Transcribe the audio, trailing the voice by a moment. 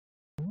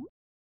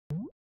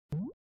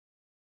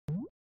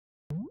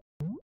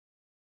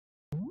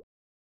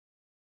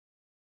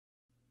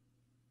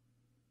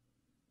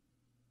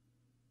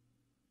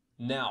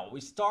Now we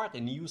start a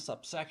new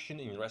subsection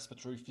in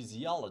respiratory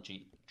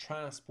physiology,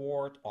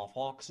 transport of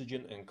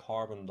oxygen and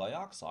carbon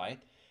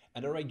dioxide,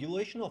 and a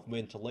regulation of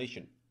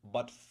ventilation.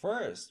 But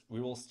first, we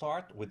will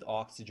start with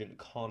oxygen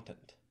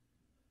content.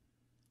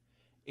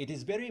 It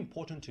is very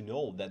important to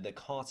know that the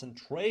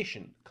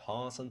concentration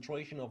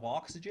of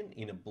oxygen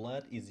in a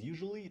blood is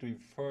usually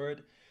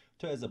referred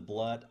to as a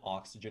blood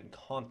oxygen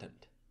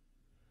content.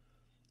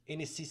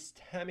 In a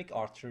systemic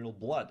arterial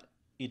blood,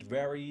 it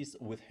varies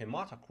with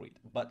hematocrit,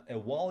 but a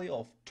value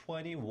of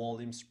 20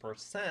 volumes per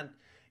cent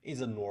is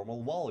a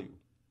normal value.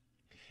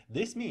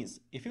 This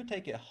means if you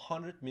take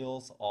 100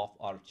 ml of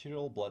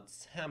arterial blood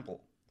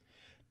sample,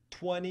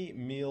 20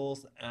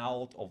 ml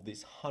out of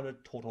this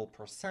 100 total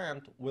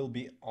percent will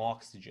be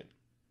oxygen.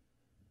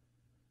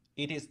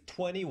 It is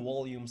 20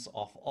 volumes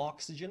of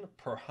oxygen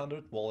per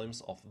 100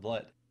 volumes of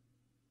blood.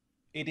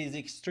 It is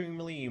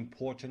extremely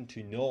important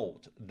to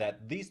note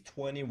that these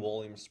 20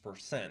 volumes per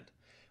cent,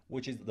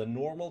 which is the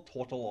normal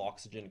total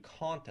oxygen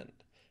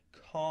content,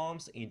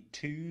 comes in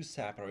two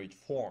separate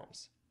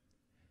forms.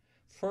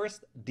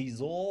 First,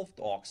 dissolved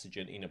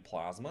oxygen in a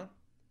plasma,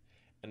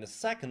 and the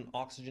second,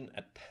 oxygen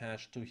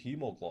attached to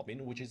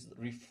hemoglobin, which is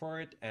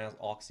referred as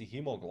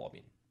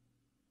oxyhemoglobin.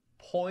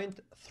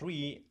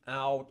 0.3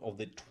 out of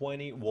the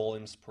 20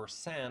 volumes per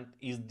cent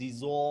is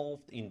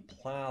dissolved in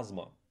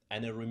plasma,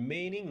 and the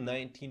remaining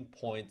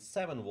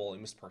 19.7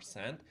 volumes per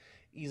cent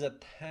is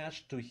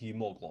attached to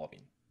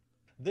hemoglobin.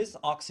 This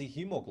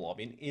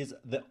oxyhemoglobin is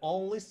the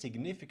only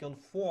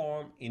significant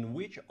form in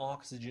which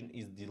oxygen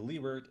is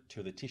delivered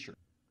to the tissue.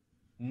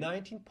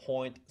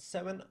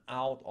 19.7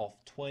 out of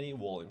 20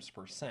 volumes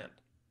per cent.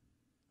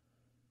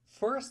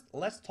 First,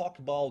 let's talk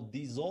about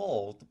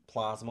dissolved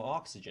plasma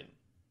oxygen.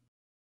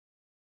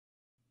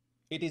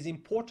 It is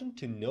important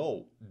to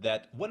know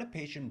that when a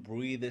patient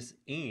breathes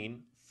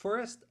in,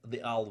 first the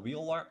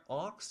alveolar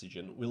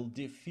oxygen will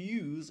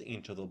diffuse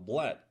into the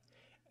blood,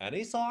 and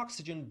this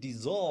oxygen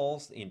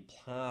dissolves in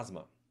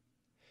plasma.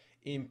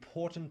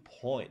 Important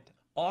point: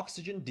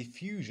 oxygen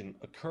diffusion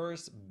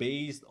occurs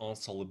based on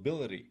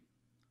solubility.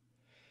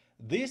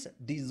 This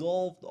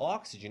dissolved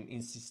oxygen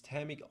in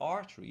systemic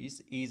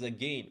arteries is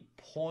again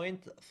 0.3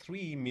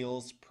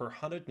 ml per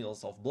 100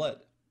 ml of blood.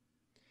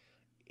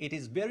 It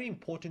is very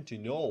important to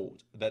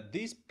note that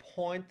this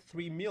 0.3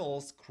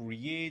 ml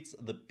creates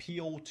the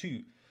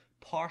PO2,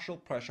 partial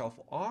pressure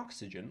of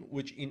oxygen,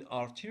 which in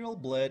arterial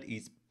blood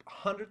is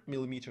 100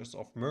 millimeters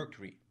of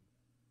mercury.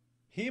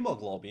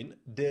 Hemoglobin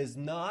does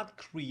not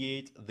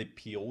create the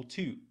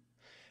PO2.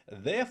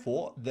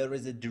 Therefore, there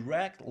is a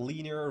direct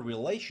linear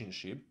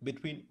relationship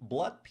between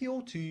blood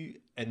PO2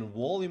 and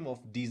volume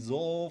of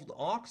dissolved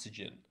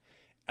oxygen.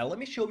 And let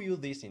me show you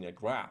this in a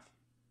graph.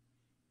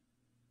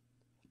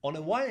 On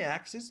the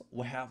y-axis,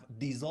 we have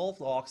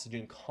dissolved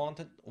oxygen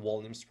content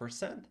volumes per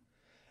cent.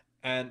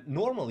 And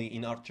normally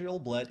in arterial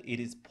blood, it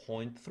is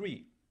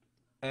 0.3.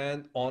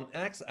 And on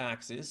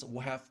x-axis,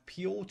 we have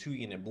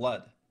PO2 in a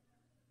blood.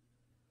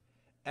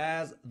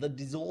 As the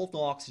dissolved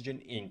oxygen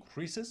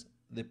increases,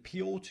 the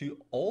PO2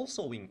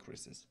 also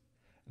increases.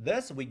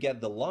 Thus, we get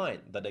the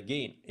line that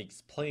again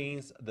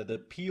explains that the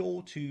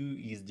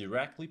PO2 is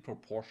directly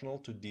proportional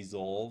to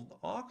dissolved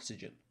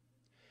oxygen.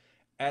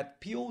 At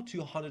PO2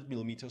 100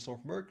 millimeters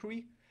of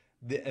mercury,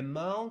 the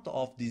amount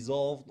of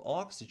dissolved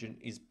oxygen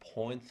is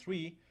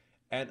 0.3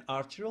 and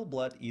arterial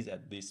blood is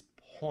at this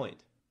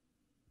point.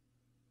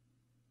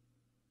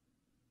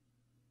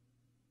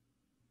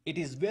 It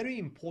is very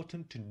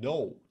important to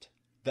note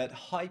that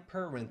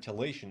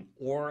hyperventilation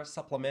or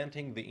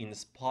supplementing the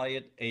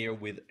inspired air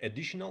with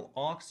additional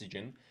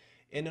oxygen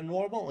in a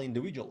normal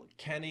individual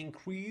can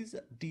increase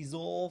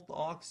dissolved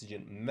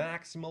oxygen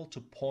maximal to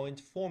 0.4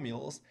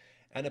 ml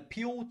and a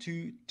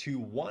PO2 to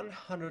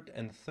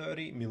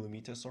 130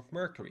 millimeters of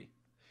mercury.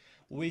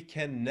 We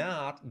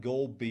cannot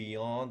go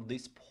beyond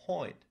this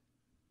point.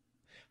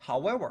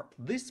 However,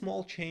 this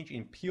small change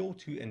in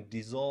PO2 and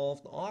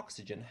dissolved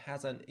oxygen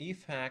has an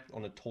effect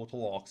on the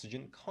total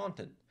oxygen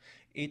content.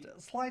 It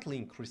slightly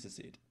increases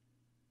it.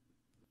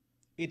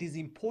 It is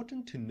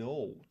important to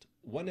note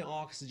when the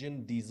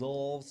oxygen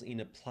dissolves in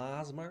a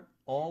plasma,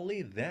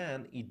 only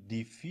then it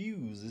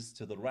diffuses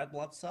to the red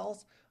blood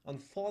cells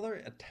and further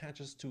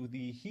attaches to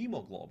the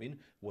hemoglobin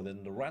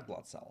within the red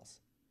blood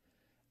cells.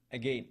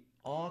 Again,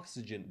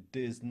 oxygen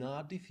does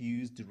not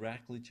diffuse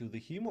directly to the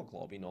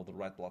hemoglobin of the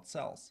red blood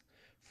cells.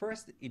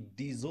 First, it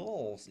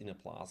dissolves in a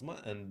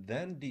plasma and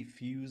then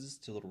diffuses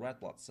to the red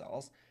blood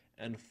cells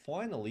and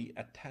finally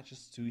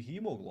attaches to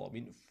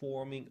hemoglobin,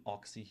 forming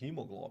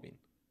oxyhemoglobin.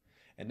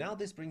 And now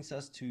this brings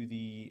us to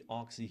the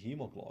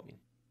oxyhemoglobin.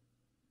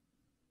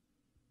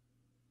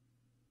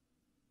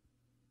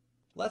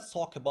 Let's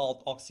talk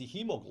about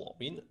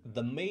oxyhemoglobin,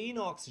 the main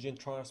oxygen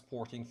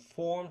transporting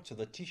form to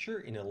the tissue,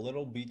 in a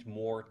little bit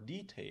more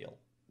detail.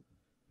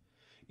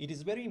 It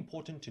is very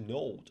important to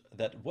note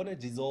that when a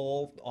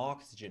dissolved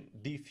oxygen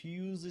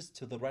diffuses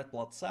to the red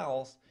blood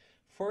cells,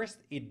 first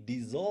it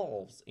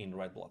dissolves in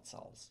red blood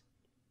cells.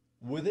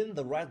 Within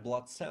the red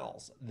blood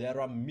cells,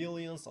 there are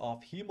millions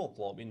of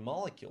hemoglobin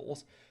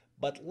molecules,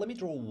 but let me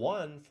draw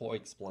one for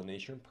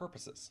explanation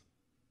purposes.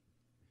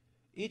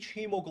 Each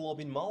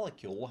hemoglobin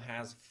molecule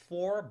has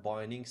 4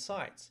 binding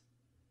sites.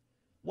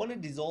 When a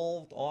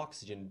dissolved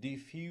oxygen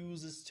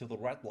diffuses to the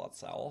red blood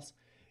cells,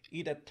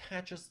 it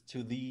attaches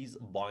to these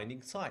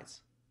binding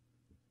sites.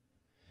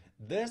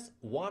 This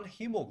one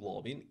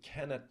hemoglobin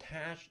can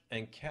attach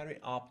and carry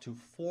up to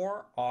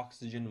 4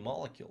 oxygen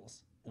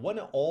molecules. When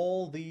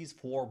all these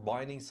 4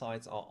 binding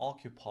sites are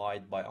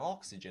occupied by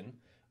oxygen,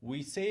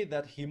 we say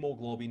that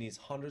hemoglobin is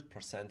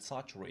 100%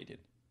 saturated.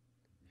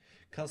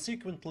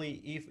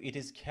 Consequently, if it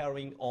is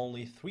carrying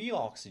only 3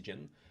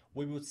 oxygen,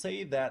 we would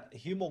say that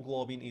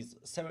hemoglobin is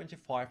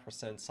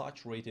 75%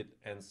 saturated,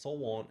 and so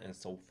on and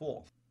so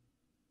forth.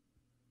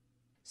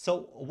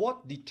 So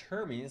what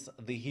determines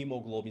the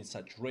hemoglobin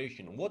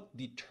saturation? What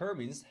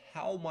determines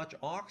how much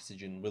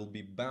oxygen will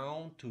be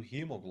bound to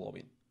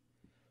hemoglobin?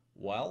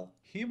 Well,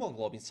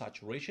 hemoglobin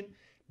saturation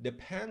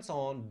depends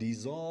on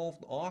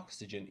dissolved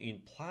oxygen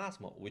in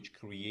plasma, which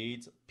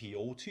creates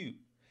PO2.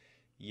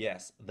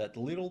 Yes, that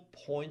little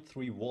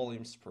 0.3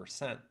 volumes per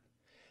cent.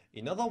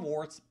 In other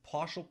words,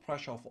 partial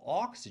pressure of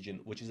oxygen,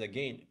 which is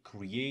again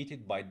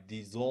created by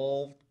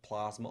dissolved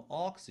plasma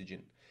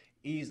oxygen,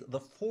 is the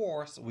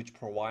force which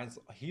provides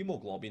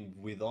hemoglobin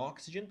with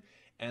oxygen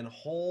and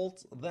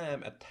holds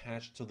them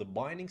attached to the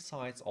binding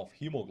sites of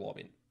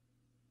hemoglobin.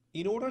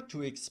 In order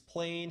to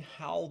explain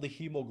how the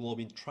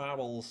hemoglobin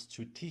travels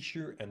to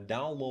tissue and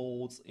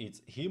downloads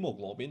its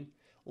hemoglobin,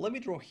 let me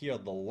draw here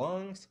the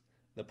lungs,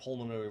 the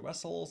pulmonary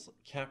vessels,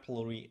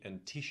 capillary,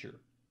 and tissue.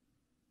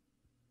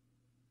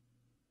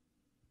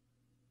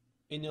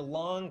 In the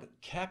lung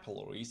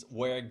capillaries,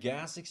 where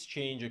gas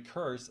exchange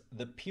occurs,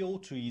 the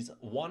PO2 is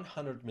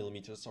 100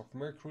 mm of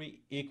mercury,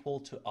 equal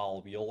to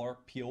alveolar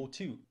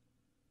PO2.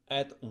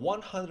 At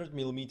 100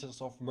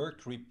 mm of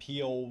mercury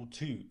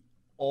PO2,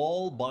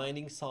 all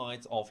binding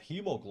sites of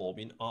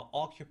hemoglobin are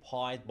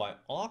occupied by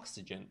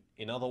oxygen.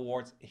 In other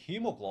words,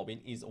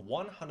 hemoglobin is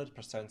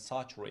 100%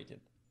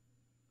 saturated.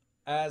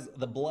 As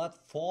the blood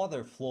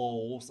further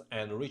flows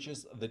and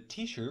reaches the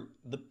tissue,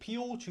 the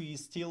PO2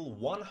 is still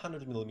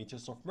 100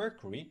 mm of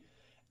mercury,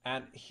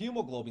 and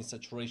hemoglobin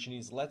saturation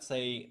is, let's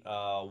say,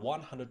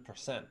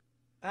 100%.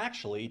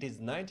 Actually, it is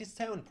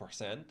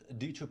 97%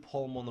 due to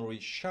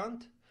pulmonary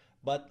shunt,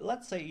 but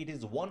let's say it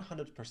is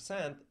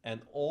 100%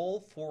 and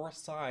all 4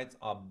 sites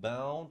are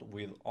bound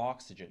with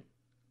oxygen.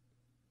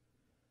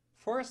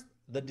 First,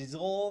 the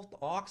dissolved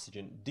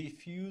oxygen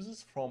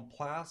diffuses from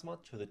plasma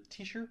to the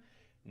tissue,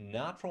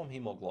 not from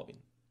hemoglobin.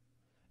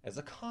 As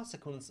a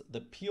consequence, the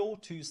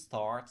PO2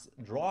 starts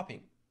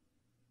dropping.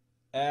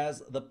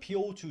 As the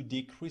PO2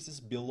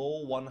 decreases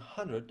below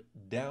 100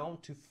 down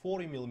to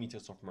 40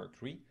 mm of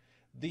mercury,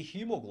 the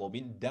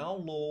hemoglobin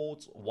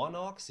downloads 1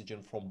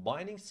 oxygen from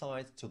binding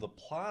sites to the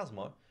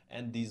plasma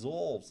and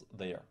dissolves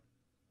there.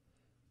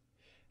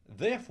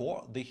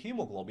 Therefore, the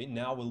hemoglobin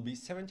now will be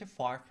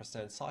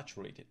 75%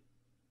 saturated.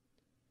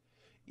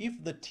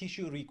 If the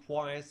tissue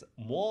requires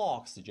more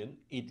oxygen,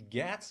 it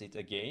gets it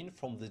again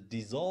from the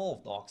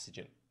dissolved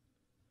oxygen.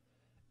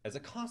 As a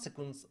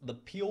consequence, the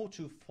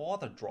PO2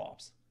 further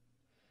drops.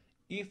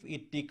 If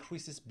it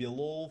decreases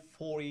below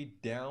 40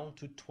 down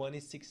to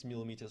 26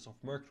 mm of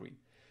mercury,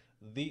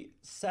 the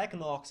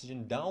second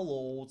oxygen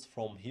downloads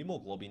from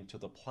hemoglobin to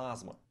the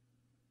plasma.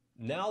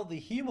 Now the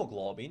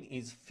hemoglobin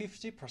is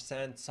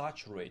 50%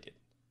 saturated.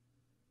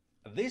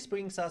 This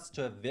brings us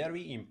to a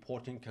very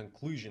important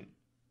conclusion.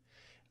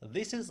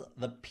 This is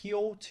the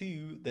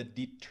PO2 that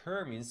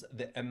determines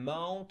the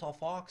amount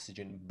of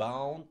oxygen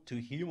bound to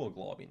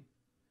hemoglobin.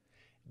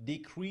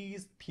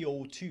 Decreased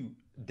PO2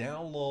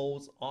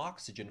 downloads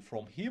oxygen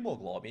from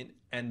hemoglobin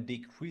and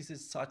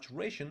decreases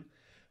saturation,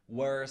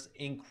 whereas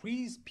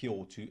increased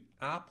PO2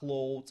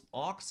 uploads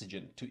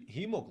oxygen to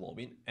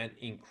hemoglobin and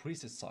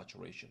increases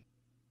saturation.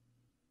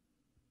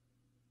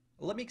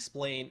 Let me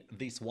explain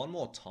this one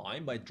more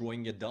time by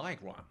drawing a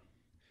diagram.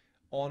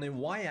 On a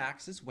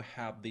y-axis we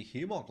have the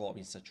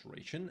hemoglobin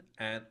saturation,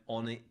 and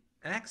on the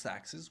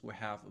x-axis we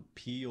have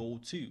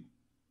PO2.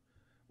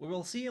 We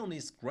will see on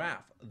this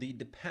graph the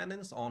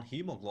dependence on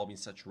hemoglobin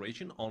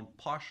saturation on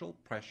partial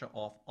pressure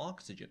of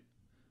oxygen.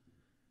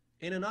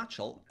 In a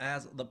nutshell,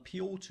 as the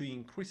PO2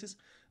 increases,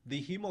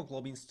 the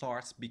hemoglobin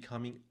starts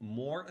becoming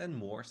more and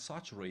more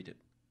saturated.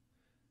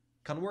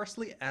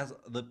 Conversely, as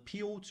the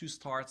PO2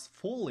 starts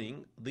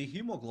falling, the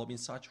hemoglobin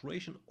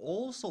saturation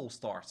also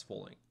starts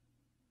falling.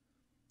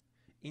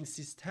 In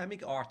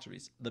systemic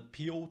arteries, the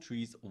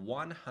PO2 is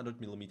 100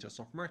 mm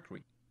of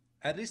mercury.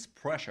 At this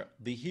pressure,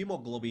 the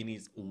hemoglobin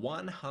is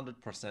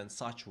 100%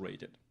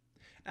 saturated.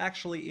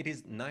 Actually, it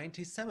is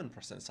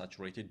 97%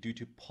 saturated due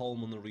to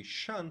pulmonary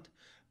shunt,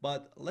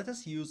 but let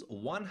us use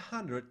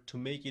 100 to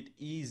make it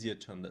easier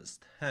to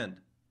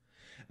understand.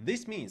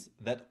 This means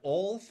that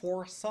all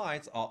 4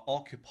 sites are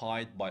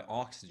occupied by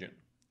oxygen.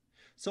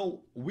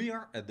 So we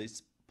are at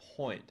this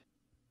point.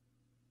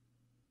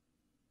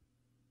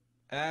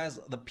 As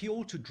the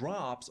PO2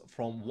 drops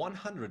from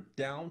 100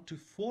 down to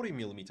 40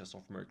 millimeters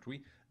of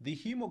mercury, the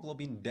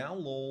hemoglobin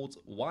downloads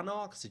 1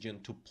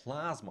 oxygen to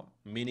plasma,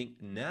 meaning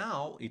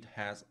now it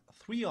has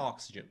 3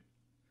 oxygen.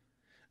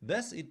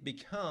 Thus it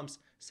becomes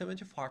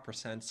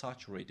 75%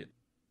 saturated.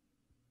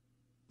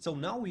 So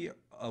now we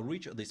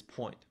reach this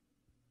point.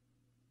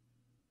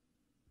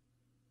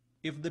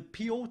 If the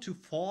PO2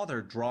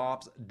 further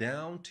drops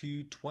down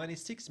to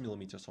 26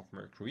 millimeters of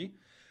mercury,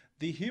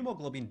 the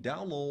hemoglobin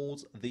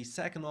downloads the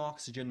second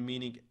oxygen,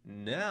 meaning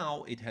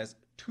now it has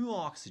 2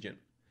 oxygen.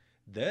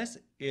 Thus,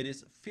 it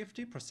is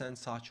 50%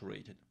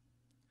 saturated.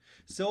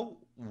 So,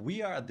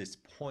 we are at this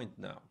point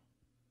now.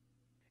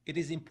 It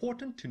is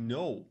important to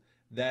know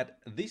that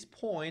this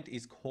point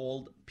is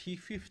called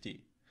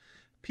P50.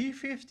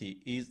 P50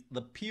 is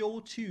the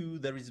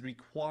PO2 that is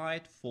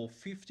required for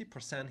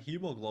 50%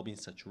 hemoglobin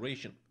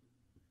saturation.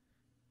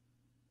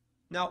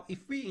 Now, if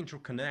we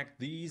interconnect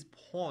these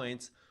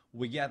points,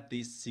 we get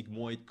this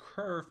sigmoid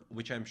curve,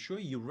 which I'm sure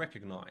you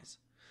recognize.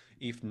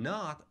 If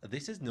not,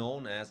 this is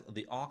known as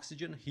the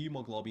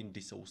Oxygen-Hemoglobin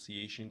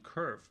Dissociation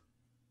Curve.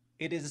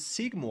 It is a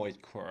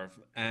sigmoid curve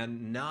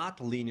and not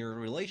linear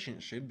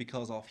relationship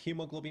because of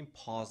hemoglobin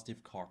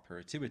positive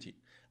cooperativity.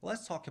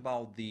 Let's talk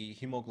about the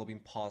hemoglobin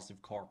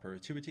positive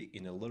cooperativity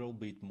in a little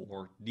bit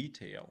more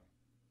detail.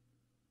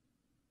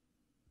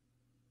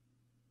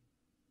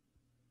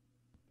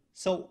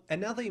 So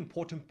another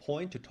important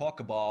point to talk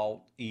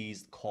about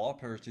is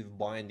cooperative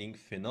binding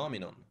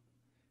phenomenon.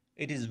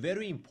 It is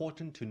very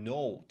important to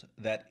note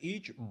that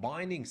each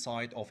binding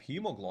site of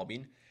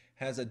hemoglobin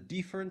has a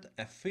different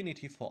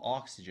affinity for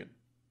oxygen.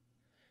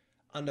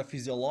 Under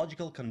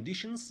physiological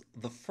conditions,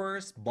 the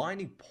first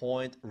binding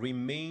point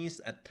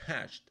remains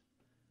attached.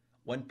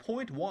 When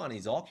point 1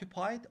 is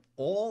occupied,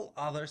 all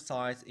other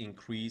sites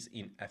increase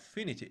in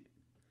affinity.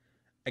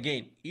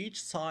 Again,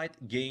 each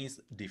site gains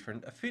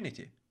different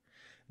affinity.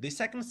 The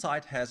second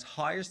site has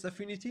highest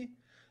affinity,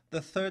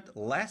 the third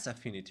less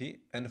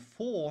affinity, and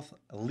fourth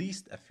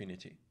least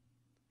affinity.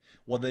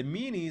 What they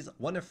mean is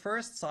when the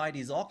first site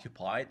is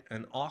occupied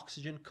and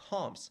oxygen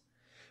comes,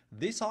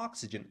 this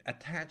oxygen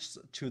attaches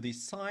to the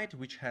site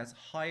which has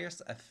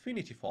highest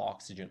affinity for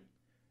oxygen.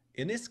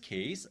 In this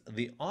case,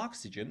 the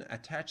oxygen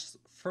attaches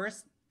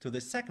first to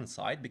the second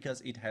site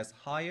because it has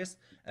highest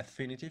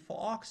affinity for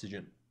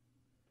oxygen.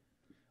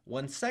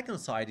 When second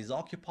site is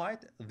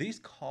occupied, this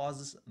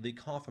causes the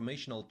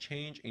conformational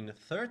change in the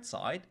third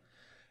site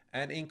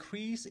and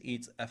increase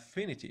its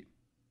affinity.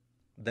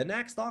 The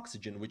next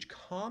oxygen which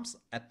comes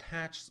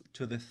attaches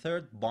to the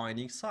third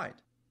binding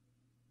site.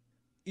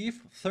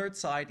 If third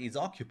site is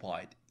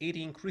occupied, it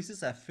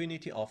increases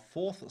affinity of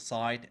fourth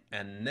site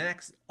and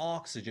next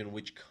oxygen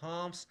which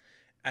comes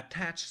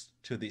attaches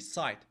to this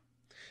site.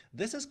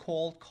 This is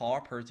called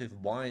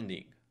cooperative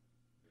binding.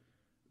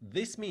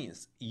 This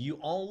means you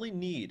only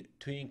need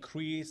to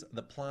increase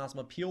the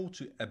plasma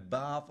PO2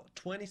 above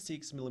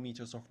 26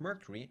 millimeters of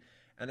mercury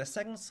and the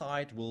second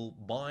site will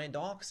bind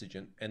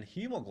oxygen and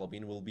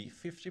hemoglobin will be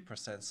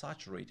 50%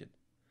 saturated.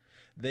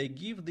 They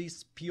give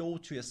this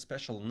PO2 a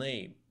special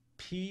name,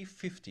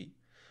 P50.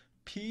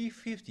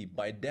 P50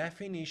 by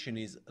definition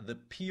is the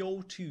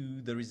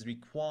PO2 that is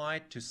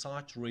required to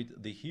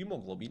saturate the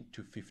hemoglobin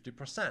to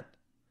 50%.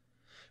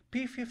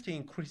 P50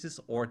 increases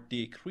or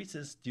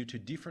decreases due to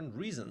different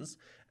reasons,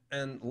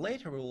 and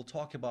later we will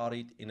talk about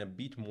it in a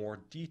bit more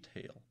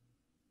detail.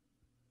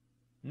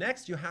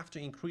 Next, you have to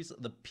increase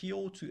the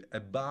PO2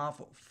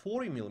 above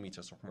 40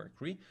 millimeters of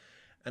mercury,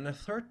 and a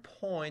third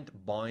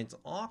point binds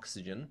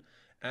oxygen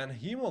and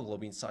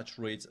hemoglobin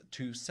saturates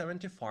to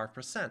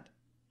 75%.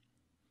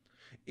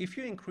 If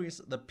you increase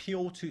the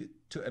PO2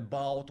 to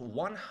about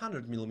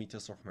 100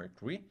 millimeters of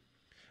mercury,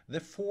 the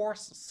fourth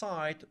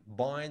site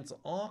binds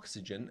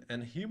oxygen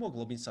and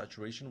hemoglobin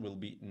saturation will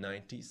be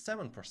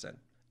 97%.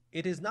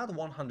 It is not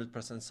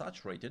 100%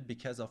 saturated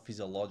because of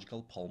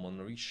physiological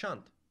pulmonary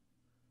shunt.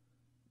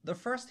 The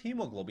first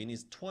hemoglobin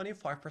is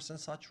 25%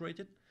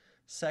 saturated,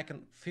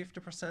 second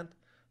 50%,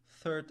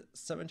 third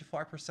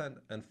 75%,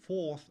 and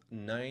fourth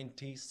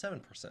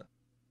 97%.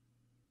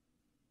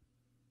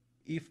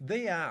 If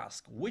they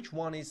ask which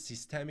one is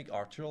systemic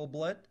arterial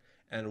blood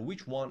and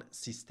which one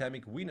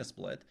systemic venous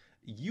blood,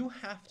 you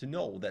have to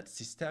know that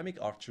systemic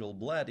arterial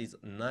blood is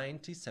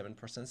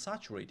 97%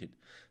 saturated.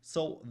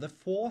 So the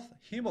fourth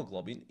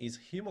hemoglobin is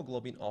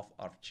hemoglobin of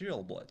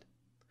arterial blood.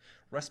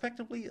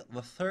 Respectively,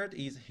 the third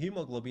is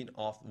hemoglobin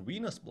of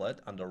venous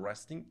blood under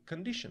resting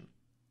condition.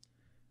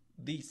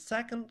 The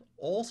second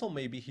also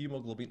may be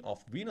hemoglobin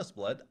of venous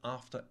blood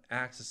after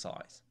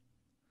exercise.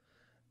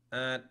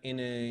 And in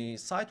a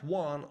site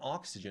 1,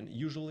 oxygen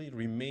usually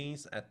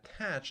remains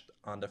attached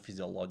under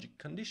physiologic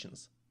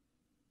conditions.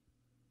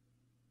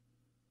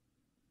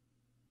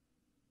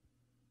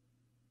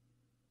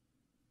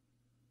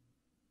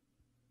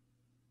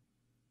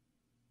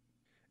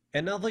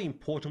 Another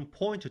important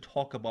point to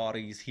talk about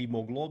is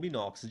hemoglobin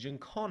oxygen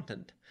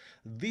content.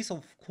 This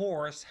of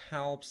course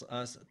helps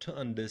us to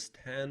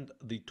understand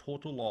the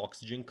total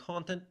oxygen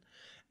content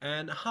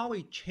and how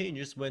it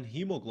changes when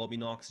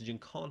hemoglobin oxygen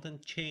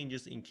content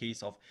changes in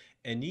case of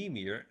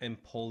anemia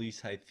and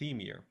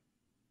polycythemia.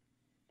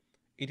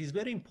 It is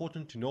very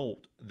important to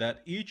note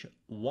that each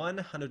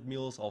 100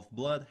 ml of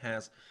blood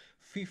has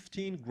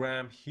 15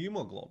 gram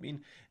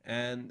hemoglobin,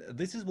 and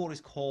this is what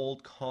is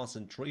called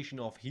concentration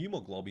of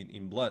hemoglobin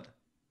in blood.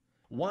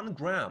 1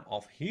 gram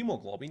of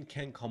hemoglobin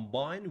can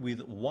combine with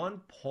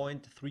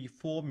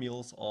 1.34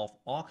 ml of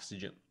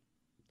oxygen.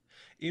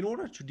 In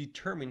order to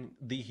determine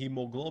the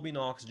hemoglobin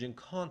oxygen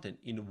content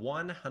in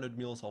 100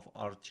 ml of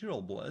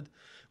arterial blood,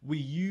 we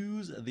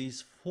use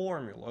this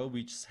formula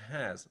which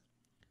has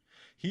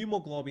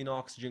hemoglobin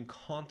oxygen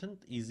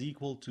content is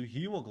equal to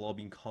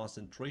hemoglobin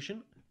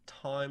concentration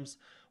times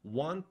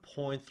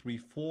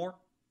 1.34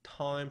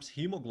 times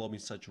hemoglobin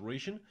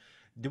saturation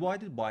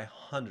divided by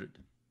 100.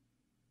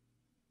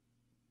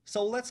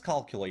 So let's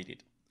calculate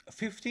it.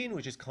 15,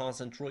 which is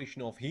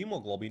concentration of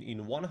hemoglobin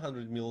in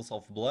 100 ml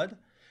of blood,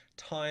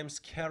 times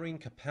carrying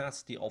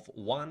capacity of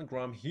 1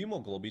 gram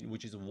hemoglobin,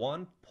 which is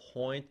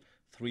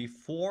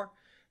 1.34,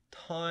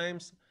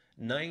 times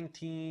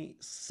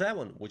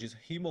 97, which is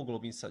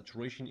hemoglobin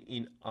saturation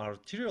in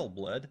arterial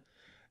blood,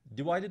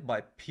 divided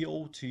by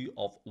PO2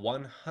 of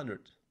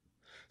 100.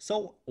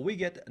 So we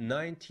get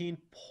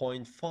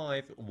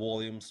 19.5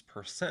 volumes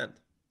percent.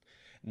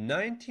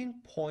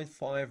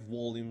 19.5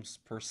 volumes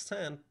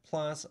percent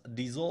plus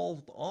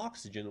dissolved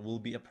oxygen will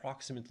be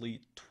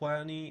approximately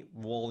 20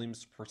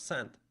 volumes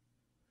percent.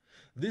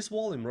 This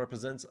volume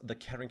represents the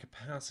carrying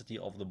capacity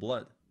of the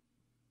blood.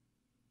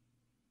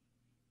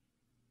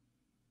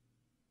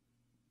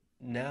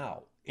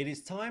 Now, it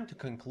is time to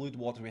conclude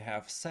what we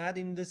have said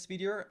in this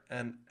video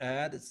and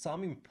add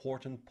some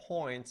important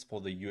points for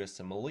the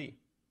USMLE.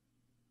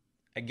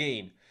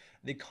 Again,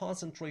 the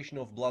concentration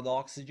of blood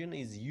oxygen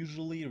is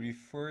usually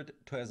referred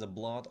to as a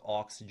blood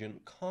oxygen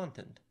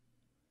content.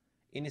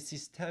 In a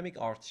systemic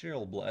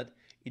arterial blood,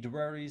 it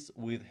varies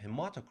with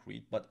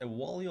hematocrit, but a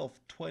value of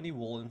 20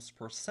 volumes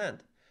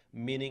percent,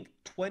 meaning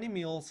 20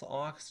 ml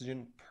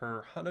oxygen per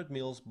 100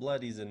 ml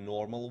blood is a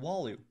normal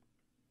value.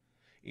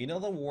 In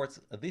other words,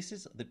 this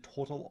is the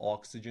total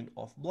oxygen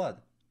of blood.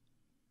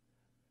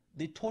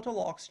 The total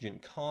oxygen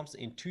comes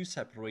in two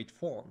separate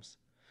forms,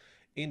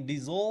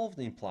 dissolved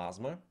in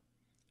plasma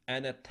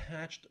and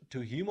attached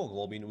to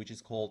hemoglobin, which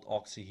is called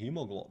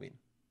oxyhemoglobin.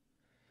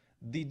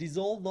 The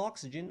dissolved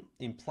oxygen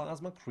in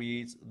plasma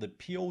creates the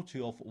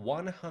PO2 of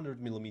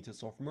 100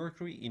 mm of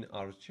mercury in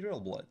arterial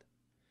blood.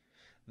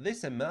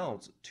 This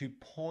amounts to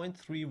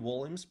 0.3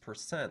 volumes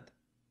percent.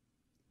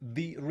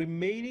 The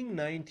remaining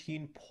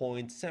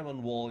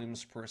 19.7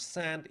 volumes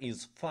percent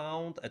is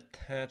found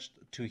attached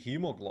to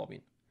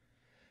hemoglobin.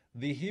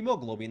 The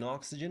hemoglobin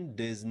oxygen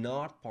does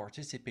not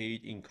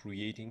participate in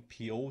creating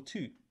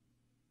PO2.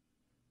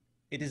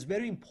 It is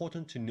very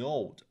important to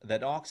note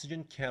that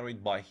oxygen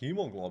carried by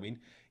hemoglobin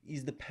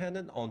is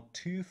dependent on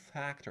two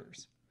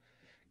factors: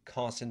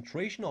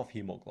 concentration of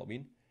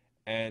hemoglobin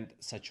and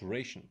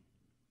saturation.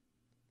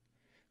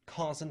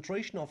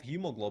 Concentration of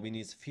hemoglobin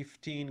is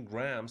 15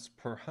 grams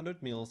per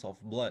 100 ml of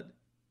blood.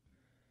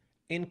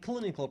 In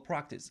clinical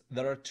practice,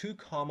 there are two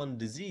common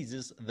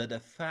diseases that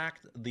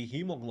affect the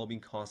hemoglobin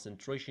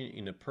concentration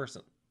in a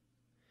person: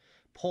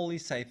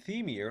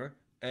 polycythemia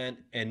and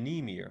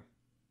anemia.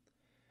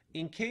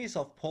 In case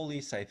of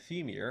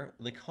polycythemia,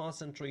 the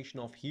concentration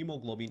of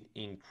hemoglobin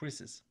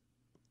increases.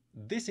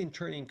 This in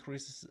turn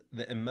increases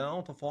the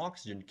amount of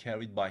oxygen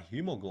carried by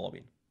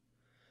hemoglobin.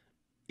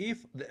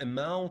 If the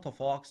amount of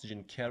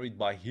oxygen carried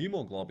by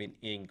hemoglobin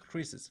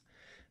increases,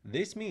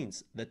 this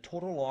means the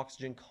total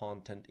oxygen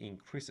content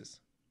increases.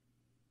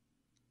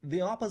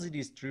 The opposite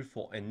is true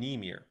for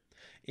anemia.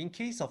 In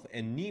case of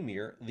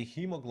anemia, the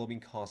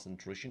hemoglobin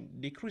concentration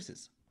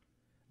decreases.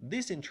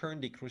 This in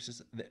turn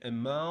decreases the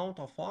amount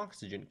of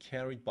oxygen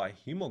carried by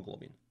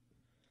hemoglobin.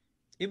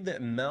 If the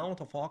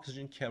amount of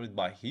oxygen carried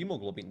by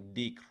hemoglobin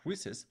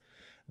decreases,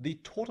 the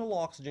total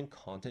oxygen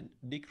content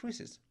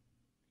decreases.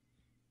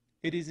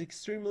 It is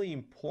extremely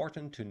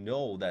important to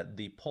know that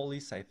the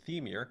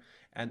polycythemia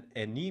and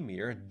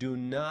anemia do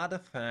not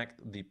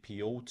affect the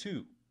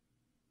PO2.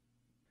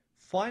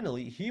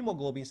 Finally,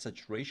 hemoglobin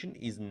saturation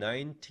is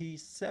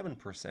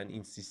 97%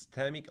 in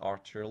systemic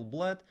arterial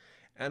blood,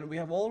 and we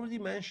have already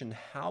mentioned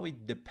how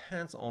it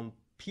depends on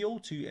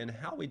PO2 and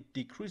how it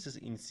decreases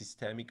in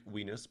systemic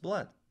venous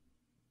blood.